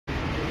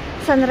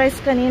Sunrise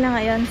kanina,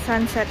 ngayon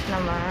sunset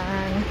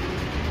naman.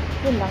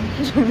 Yun lang.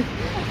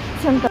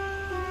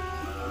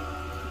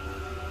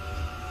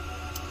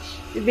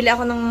 Bibili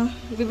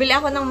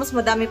ako ng mas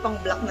madami pang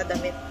black na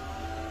damit.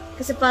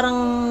 Kasi parang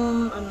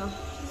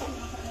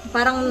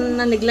parang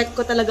na-neglect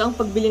ko talaga ang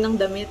pagbili ng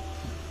damit.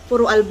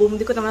 Puro album,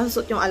 hindi ko naman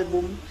nasusuot yung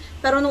album.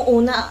 Pero nung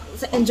una,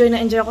 enjoy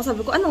ako.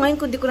 Sabi ko, ano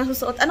ngayon kung di ko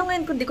nasusuot? Ano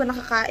ngayon kung di ko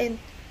nakakain?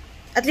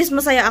 At least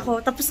masaya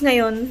ako. Tapos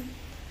ngayon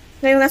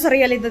nasa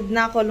realidad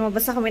na ako,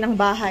 lumabas na kami ng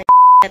bahay.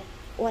 At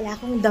wala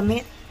akong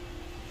damit.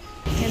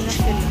 Yan na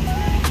sila.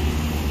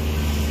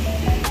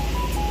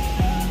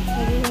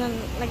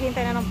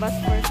 Naghihintay na ng bus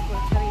for school.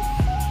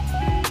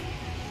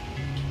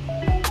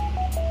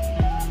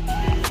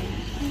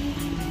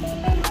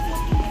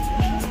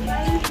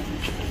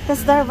 Tapos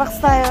Starbucks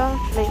tayo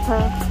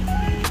later.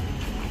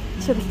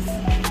 Cheers.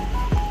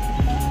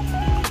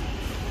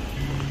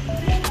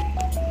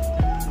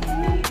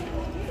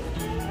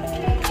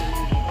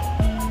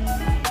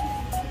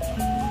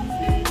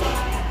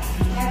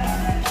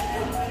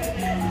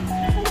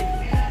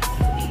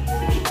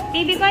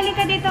 Baby, kali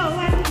ka dito.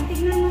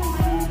 Tignan mo.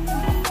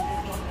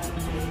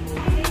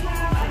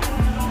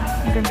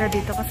 Ang ganda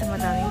dito kasi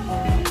madaming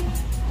puno.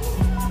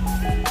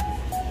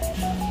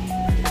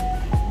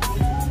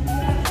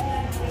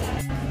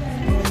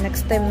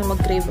 Next time na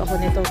mag-crave ako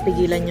nito,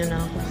 pigilan nyo na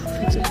ako.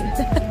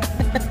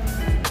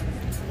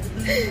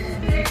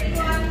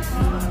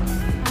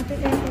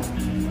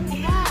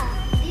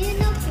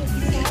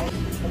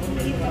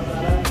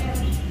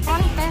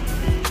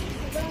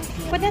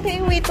 Pwede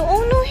natin i-wait to.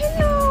 Oh no,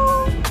 hello!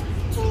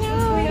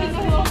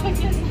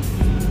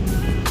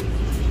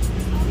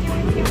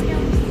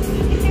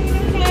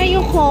 Are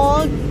you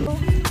cold?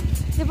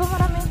 Di ba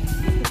maraming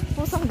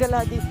pusang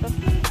gala dito?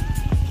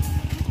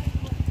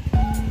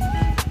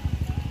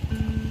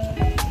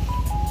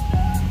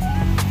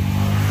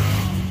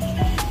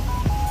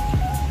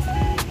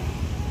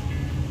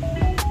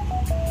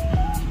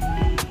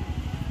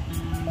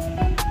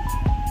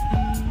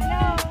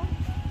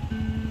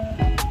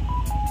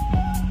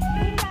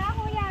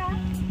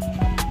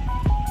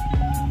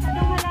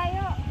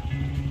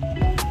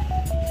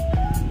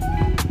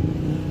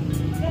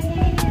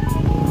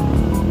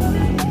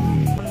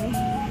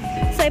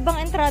 Sa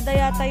ibang entrada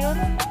yata yun.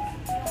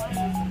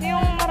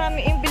 Yung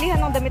marami, yung bilihan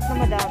ng damit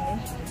na madami.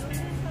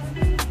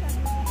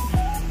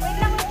 Wait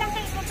lang,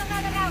 kayo. Punta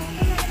na lang.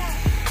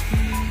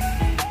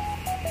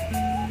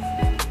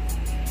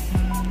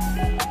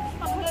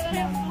 Pag-post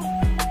ka.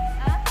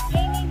 Ha?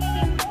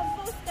 Game.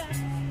 Pag-post ka.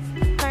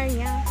 Car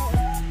niya.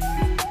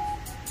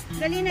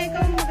 Dali na,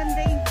 ikaw ang maganda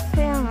eh.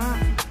 Kaya nga.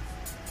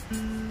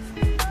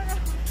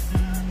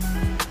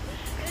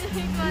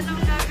 Hindi ko alam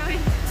gagawin.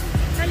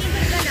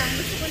 Kalikot ka lang.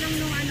 Gusto ko lang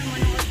nung ano mo,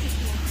 nung outfit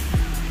mo.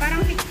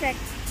 Parang fit-check.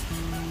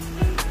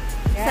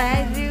 Yeah.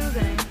 Side view,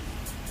 ganun.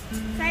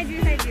 Side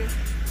view.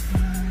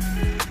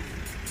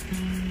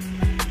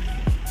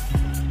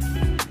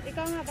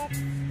 Ikaw nga, Bap.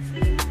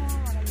 Hindi mo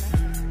maganda.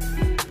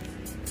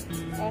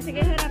 O,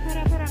 sige, harap.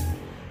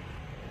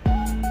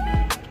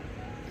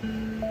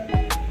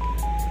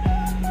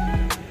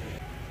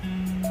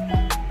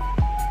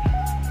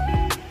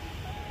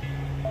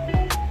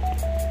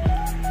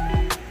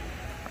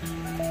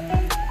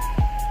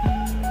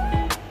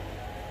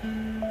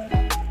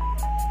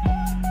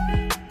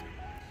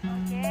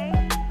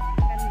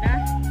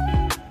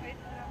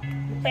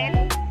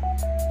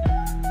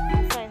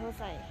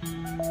 Husay.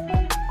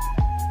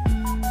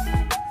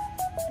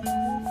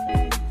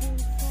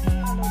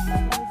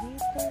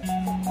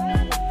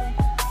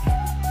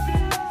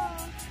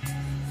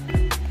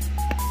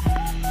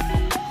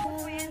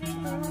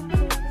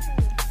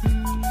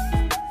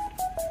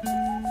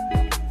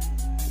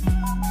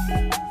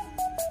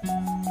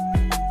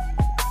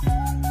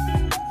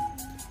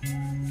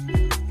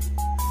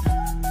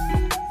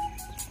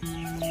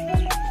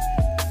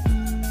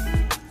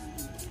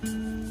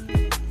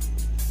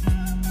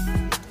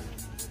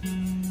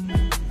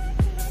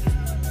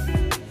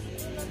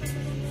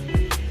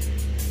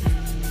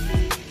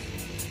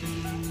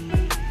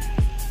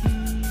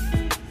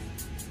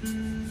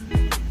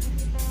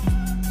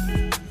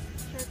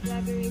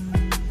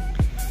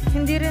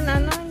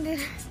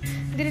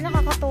 Hindi rin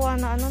nakakatuwa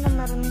na na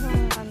meron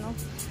kang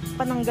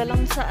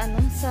pananggalang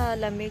sa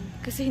lamig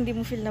kasi hindi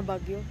mo feel na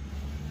Baguio.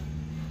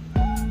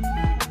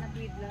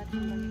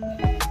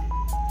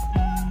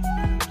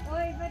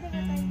 Oy, pwede ka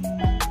tayo.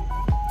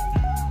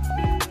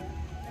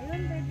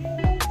 Ayun, pwede.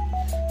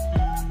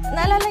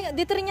 Naalala nyo,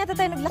 dito rin yata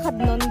tayo naglakad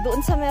nun,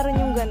 doon sa meron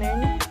yung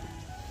ganun.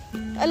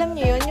 Alam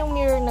niyo yun, yung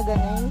mirror na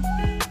ganun.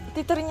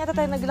 Dito rin yata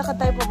tayo naglakad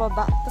tayo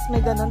pababa, tapos may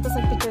ganun, tapos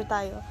nagpicture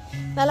tayo.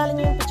 Naalala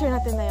niyo yung picture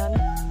natin na yun?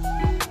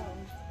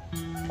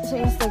 Sa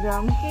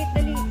Instagram. Okay,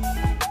 dali.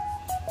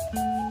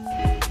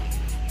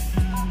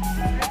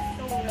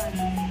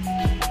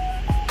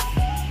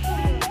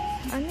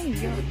 Ano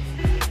yun?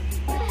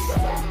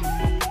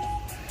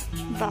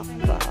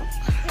 Backpack.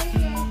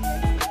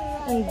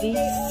 And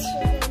this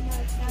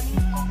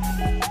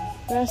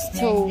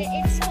restaurant.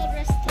 It's called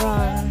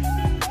restaurant.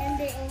 And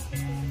they also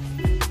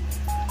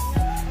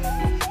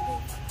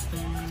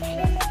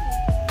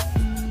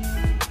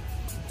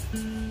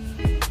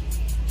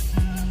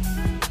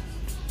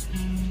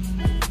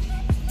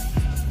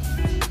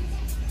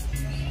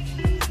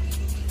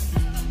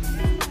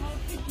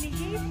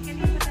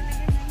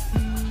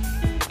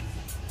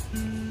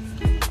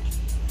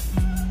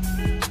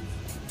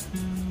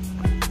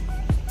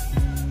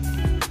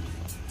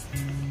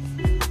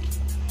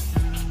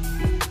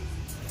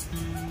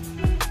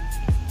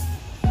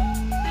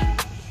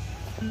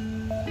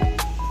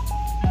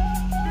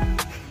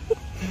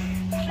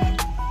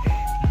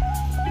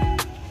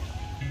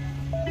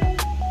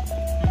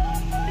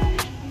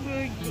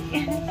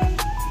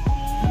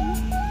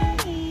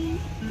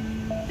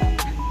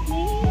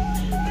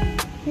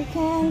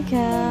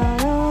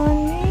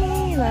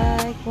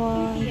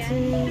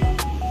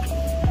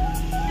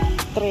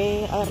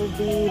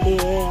be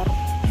there.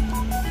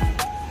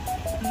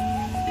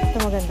 Ito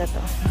maganda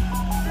to.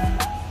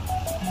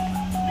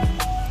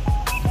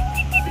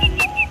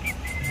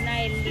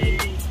 Nile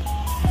lily.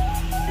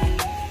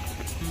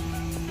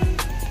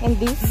 And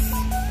this?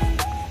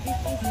 This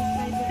is the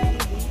spider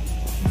lily.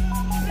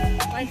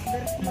 White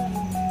version.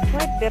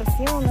 White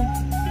version.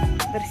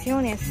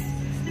 Versiones.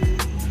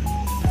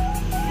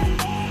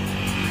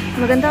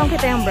 Maganda kung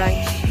kita yung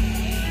branch.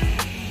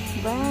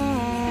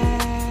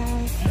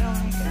 Branch. Oh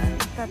my God.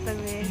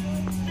 Tatawid.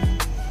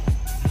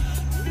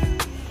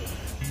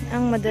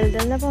 Ang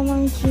madaldal na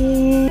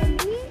pamangkin.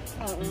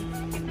 Oo.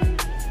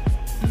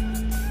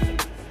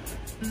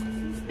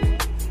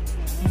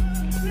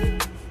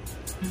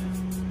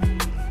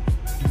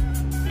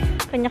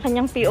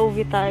 Kanya-kanyang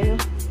POV tayo.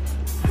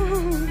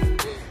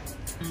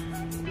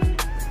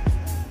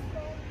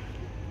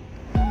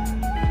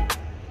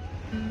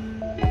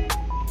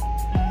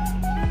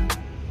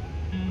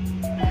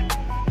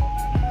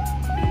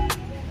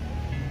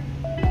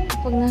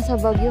 Pag nasa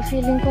Baguio,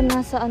 feeling ko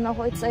nasa ano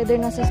ako, it's either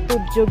nasa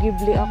Studio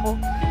Ghibli ako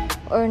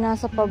or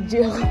nasa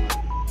PUBG ako.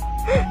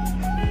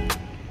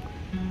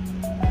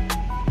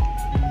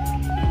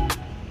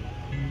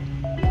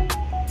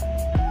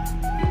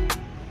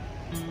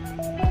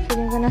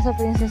 Feeling ko nasa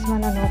Princess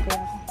Mononoke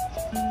ako.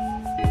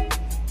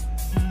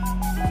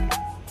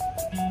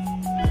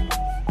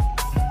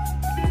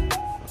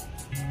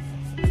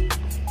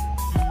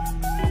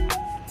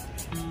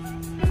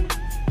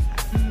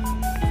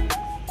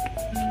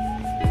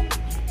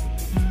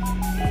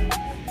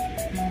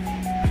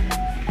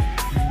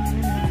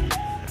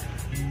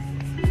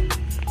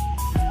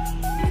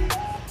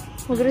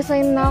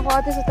 Mag-resign na ako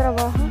ate sa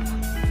trabaho.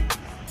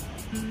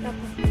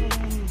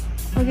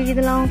 Magiging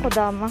na lang akong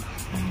kodama.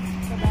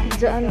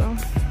 Diyan, oh.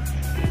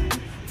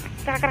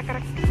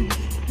 Karak.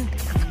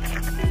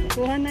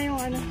 Kuha na yung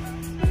ano.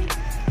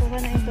 Kuha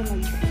na yung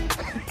tunog.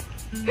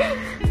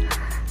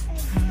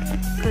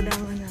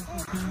 Kodama na ako.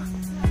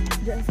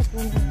 Diyan sa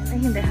puno. Ay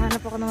hindi,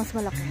 hanap ako na mas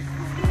malaki.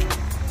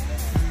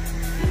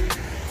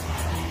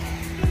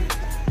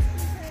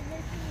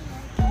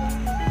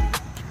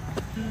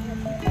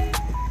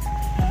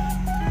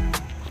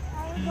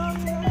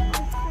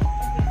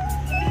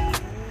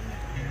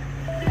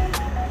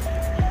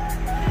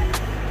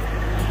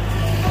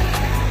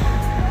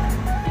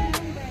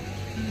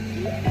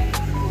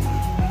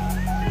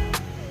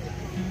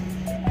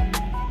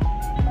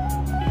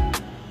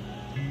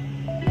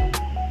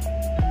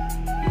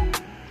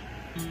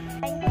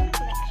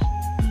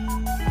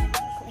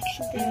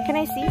 Can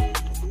I see?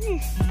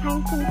 Yes,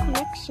 pinecone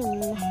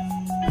collection.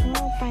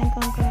 Oh,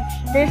 pinecone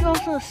collection. There's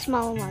also a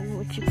small one,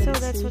 which you can So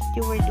that's see. what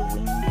you were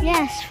doing.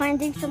 Yes,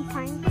 finding some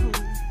pinecone.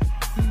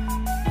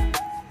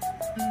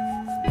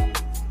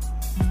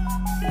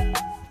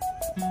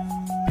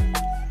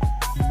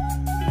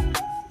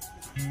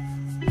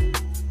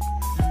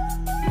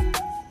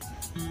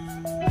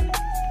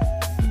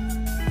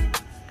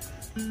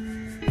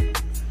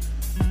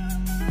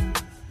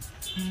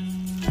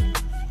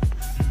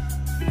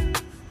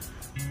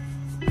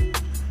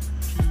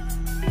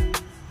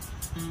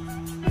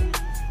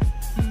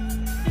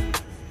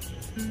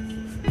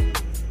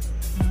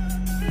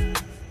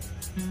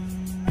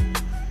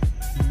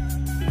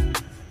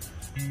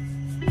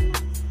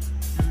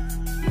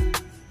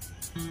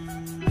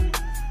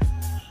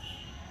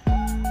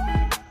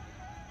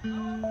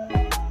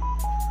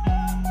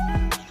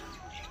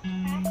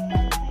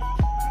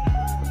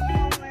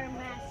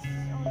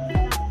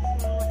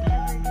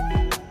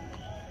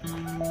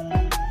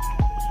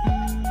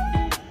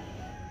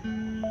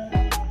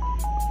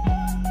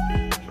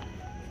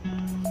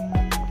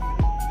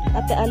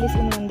 Ate Alice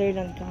in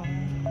Wonderland ka.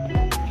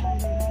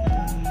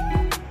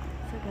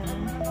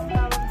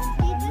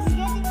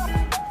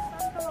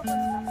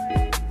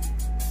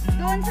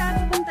 Doon sa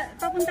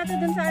papunta to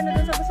doon sa ano,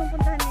 doon sa gustong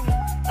puntahan nila.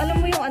 Alam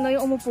mo yung ano,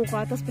 yung umupo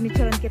ka, tapos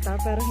pinicturean kita,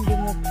 pero hindi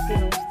mo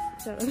pinost.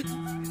 Charot.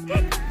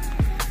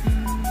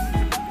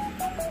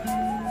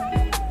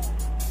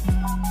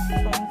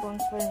 Pinecone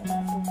pa yung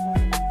umupo.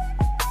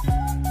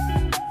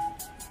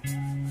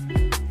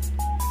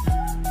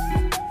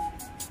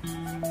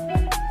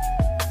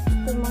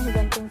 Ito yung mga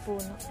higanteng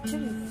puno.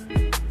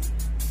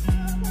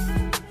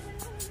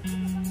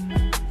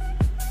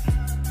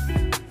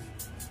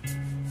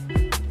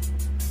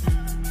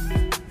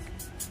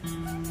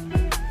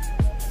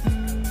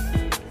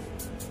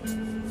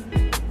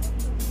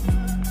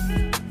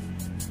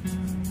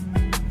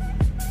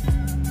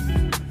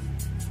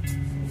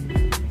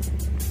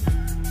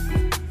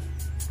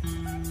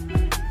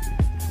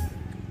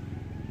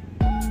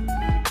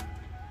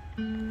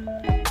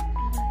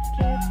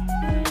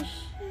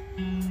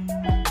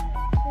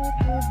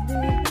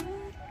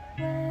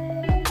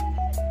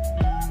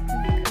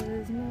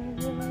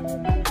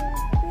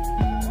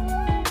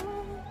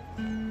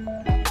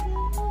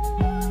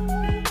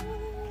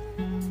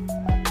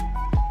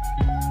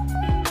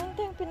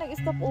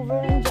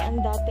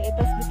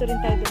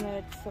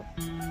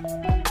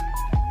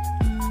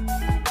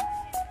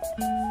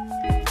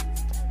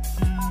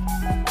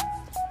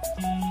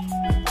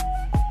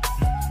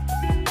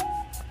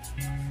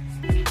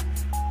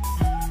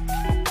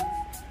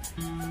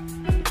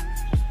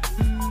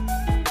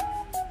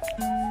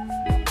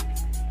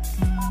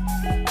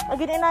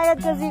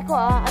 bayad kasi ko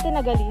ate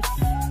nagalis.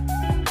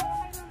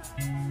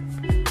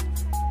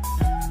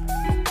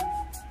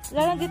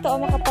 Lalo dito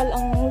makapal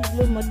ang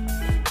lumot.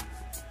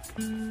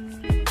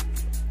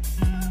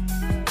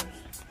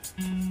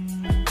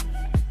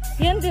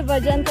 Yan diba,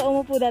 dyan ka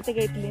umupo dati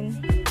kay Tlin.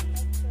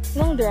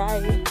 Nung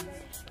dry.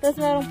 Tapos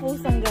merong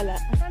pusang gala.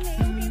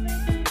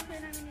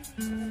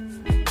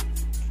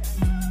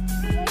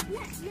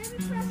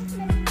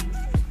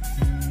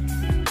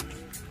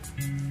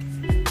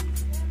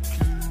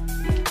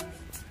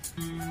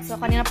 So,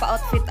 kanina pa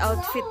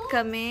outfit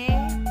kami.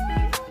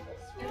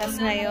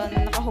 Tapos ngayon,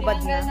 nakahubad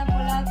na. Tinanggal na po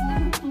lahat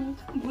ng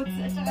boots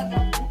at saka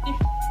double.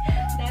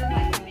 Dahil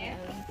mainit.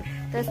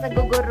 Tapos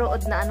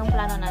nagugurood na anong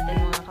plano natin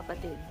mga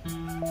kapatid.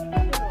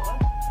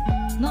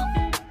 No?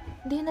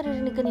 Hindi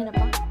naririnig kanina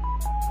pa.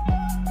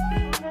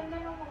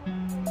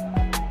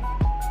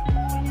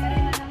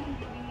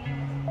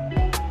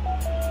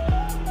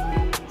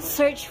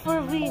 Search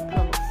for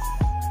vehicles.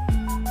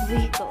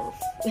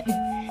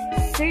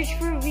 Search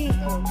for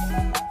vehicles.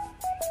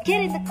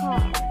 Get in the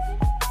car.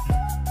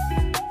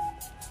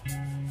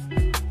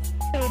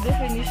 The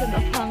definition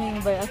of hanging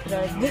by a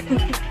thread.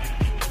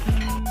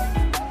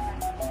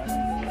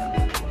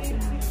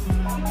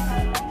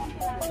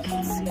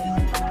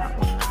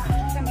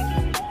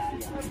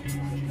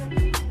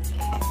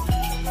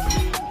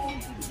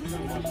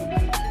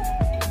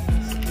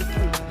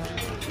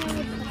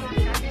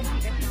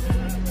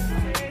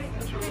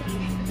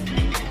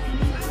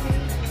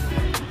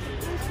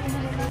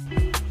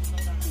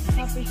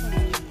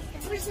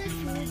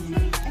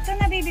 Ito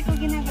na baby ko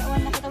ginagawa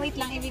na kita. Wait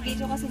lang,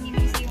 i-video kasi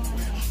ni-miss yung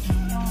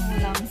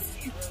ulams.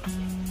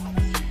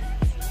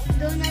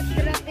 Do not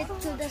drop it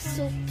to the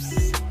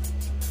soups.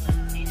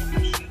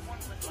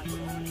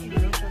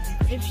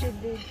 If she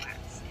did.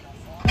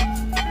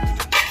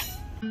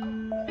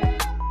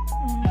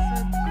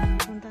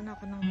 Punta na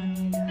ako ng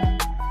Manila.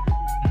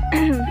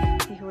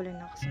 Hihuli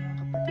na ako sa mga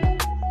kapatid.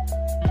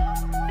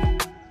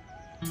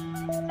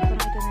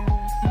 Parang ito na yung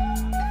last.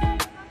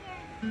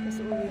 Tapos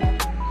uwi na ako.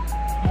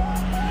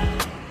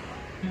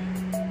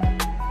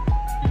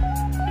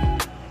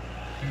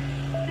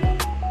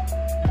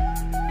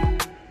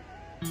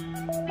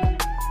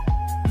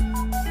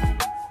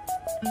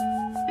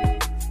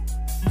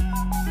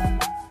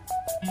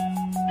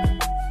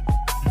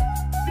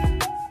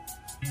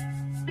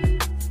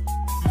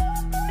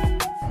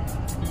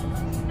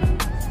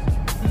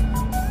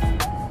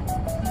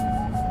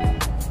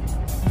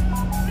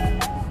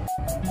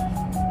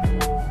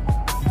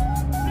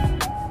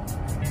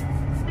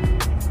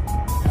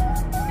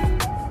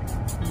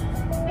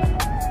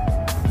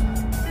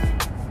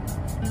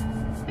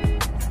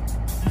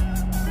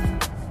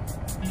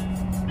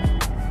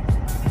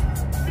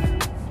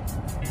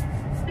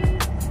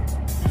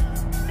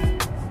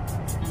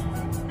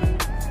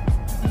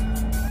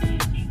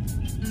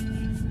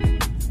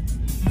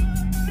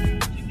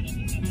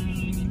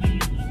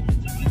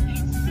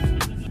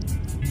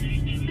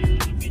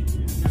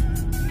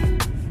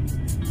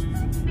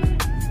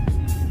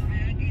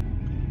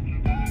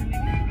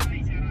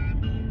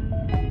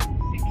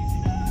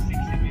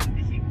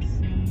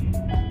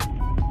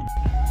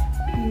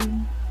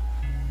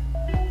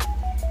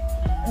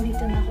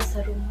 Andito na ako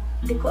sa room.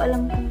 Hindi ko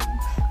alam kung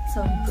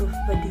soundproof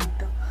ba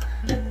dito.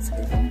 So,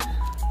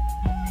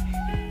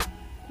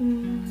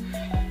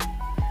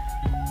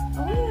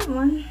 okay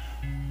naman.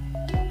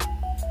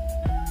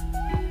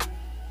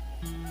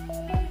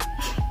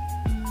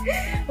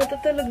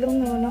 Matutulog lang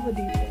naman ako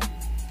dito.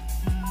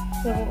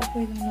 So,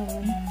 okay lang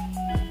naman.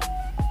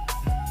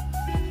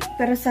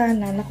 Pero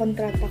sana,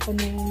 nakontrata ko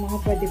na yung mga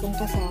pwede kong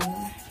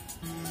kasama.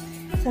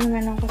 Sana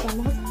may lang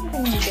kasama. Kasama ko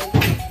ng bag.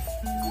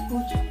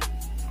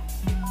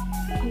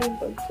 May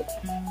bag ko.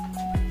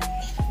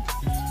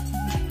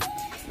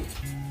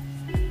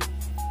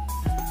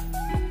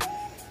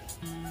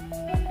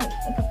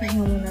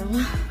 Papahinga muna ako.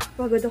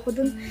 Pagod ako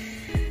dun.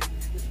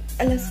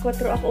 Alas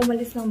 4 ako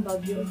umalis ng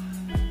Baguio.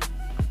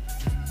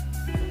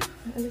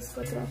 Alas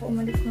 4 ako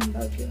umalis ng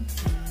Baguio.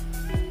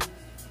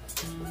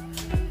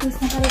 Tapos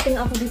nakarating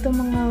ako dito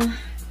mga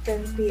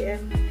 10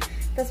 PM.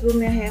 Tapos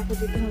bumiyahe ako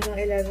dito hanggang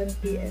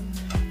 11 PM.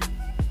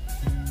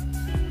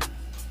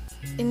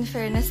 In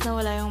fairness,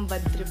 nawala yung bad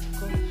trip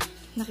ko.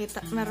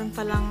 Nakita, meron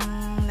palang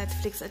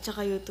Netflix at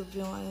saka YouTube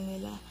yung ano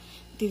nila,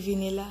 TV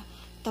nila.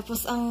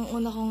 Tapos ang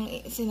una kong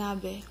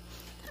sinabi,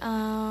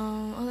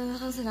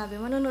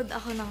 manonood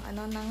ako ng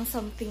ng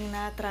something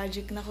na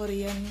tragic na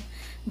Korean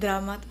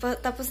drama.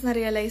 Tapos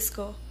na-realize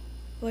ko,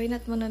 why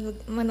not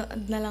manood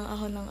na lang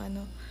ako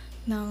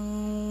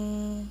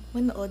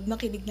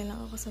makinig na lang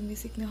ako sa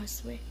music ni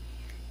Josue.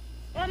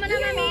 Oh,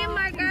 manamami,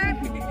 Margaret!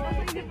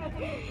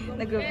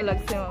 Nag-vlog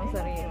si Ma'am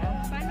Sarina.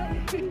 Paano?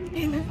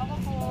 Ako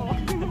po.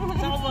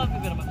 Saan ko ba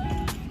pipira ba?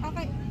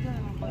 Okay.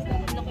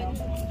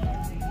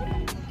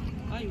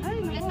 Ay,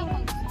 Ito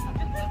po.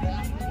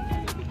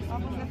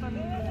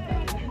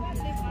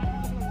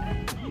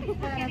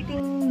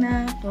 Parating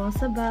na ako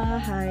sa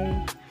bahay.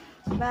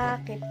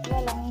 Bakit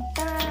walang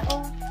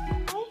tao?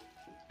 Ay,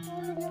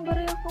 nalog yung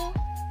baril ko.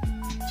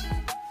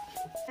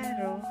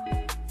 Pero,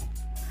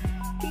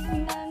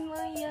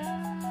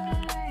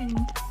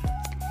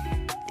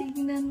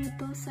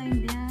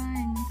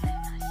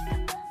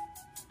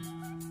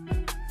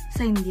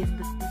 Basta hindi yan.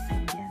 Basta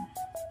hindi yan.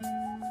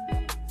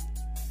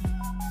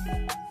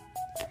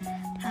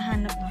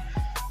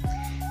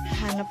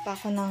 Hahanap pa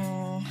ako ng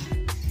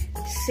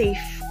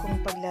safe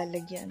kung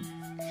paglalagyan.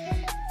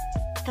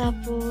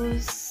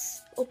 Tapos,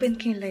 open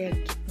ko yung layag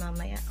kit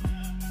mamaya.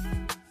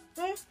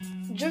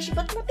 Josh,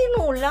 ba't mo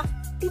tinulak?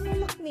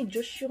 Tinulak ni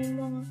Josh yung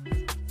mga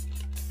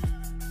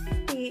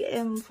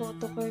TM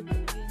photocard.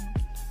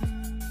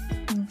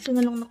 Saan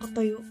na lang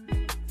nakatayo?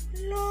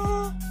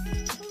 Hala!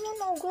 Ano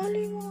na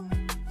ugali mo?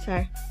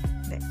 Char.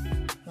 Hindi.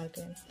 Mahal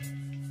ko yan.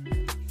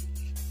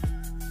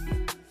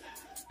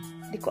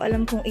 Di ko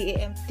alam kung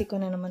i-empty ko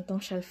na naman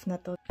tong shelf na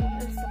to.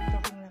 I'll stop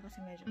talking na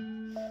kasi medyo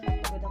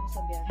pagod ako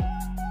sa biyahe.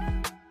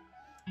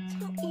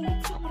 Ang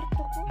init sa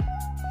kwarto ko.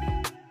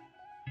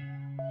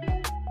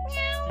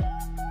 Meow!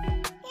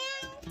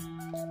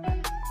 Meow!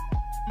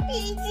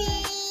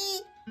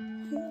 Pidgey!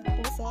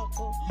 Pusa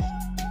ako.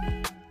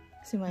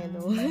 Si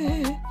Milo.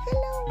 Hello,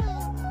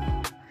 Milo.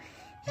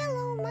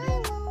 Hello,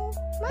 Milo.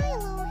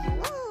 Milo,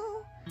 hello.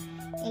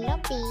 Hello,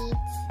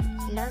 Pids.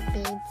 Hello,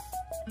 Pids.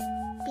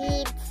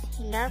 Pids.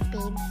 Hello,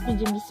 Pids.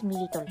 Medyo miss me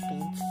little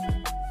pigs.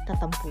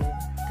 Tatampo yun.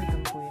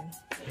 Tatampo yun.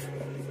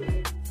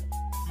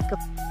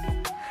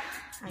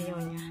 Ayaw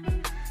niya.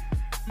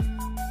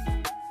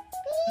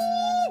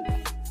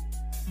 Pigs!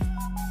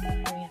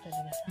 Ayaw niya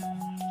talaga sa akin.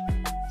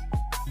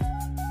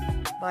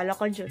 Bahala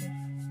ka dyan.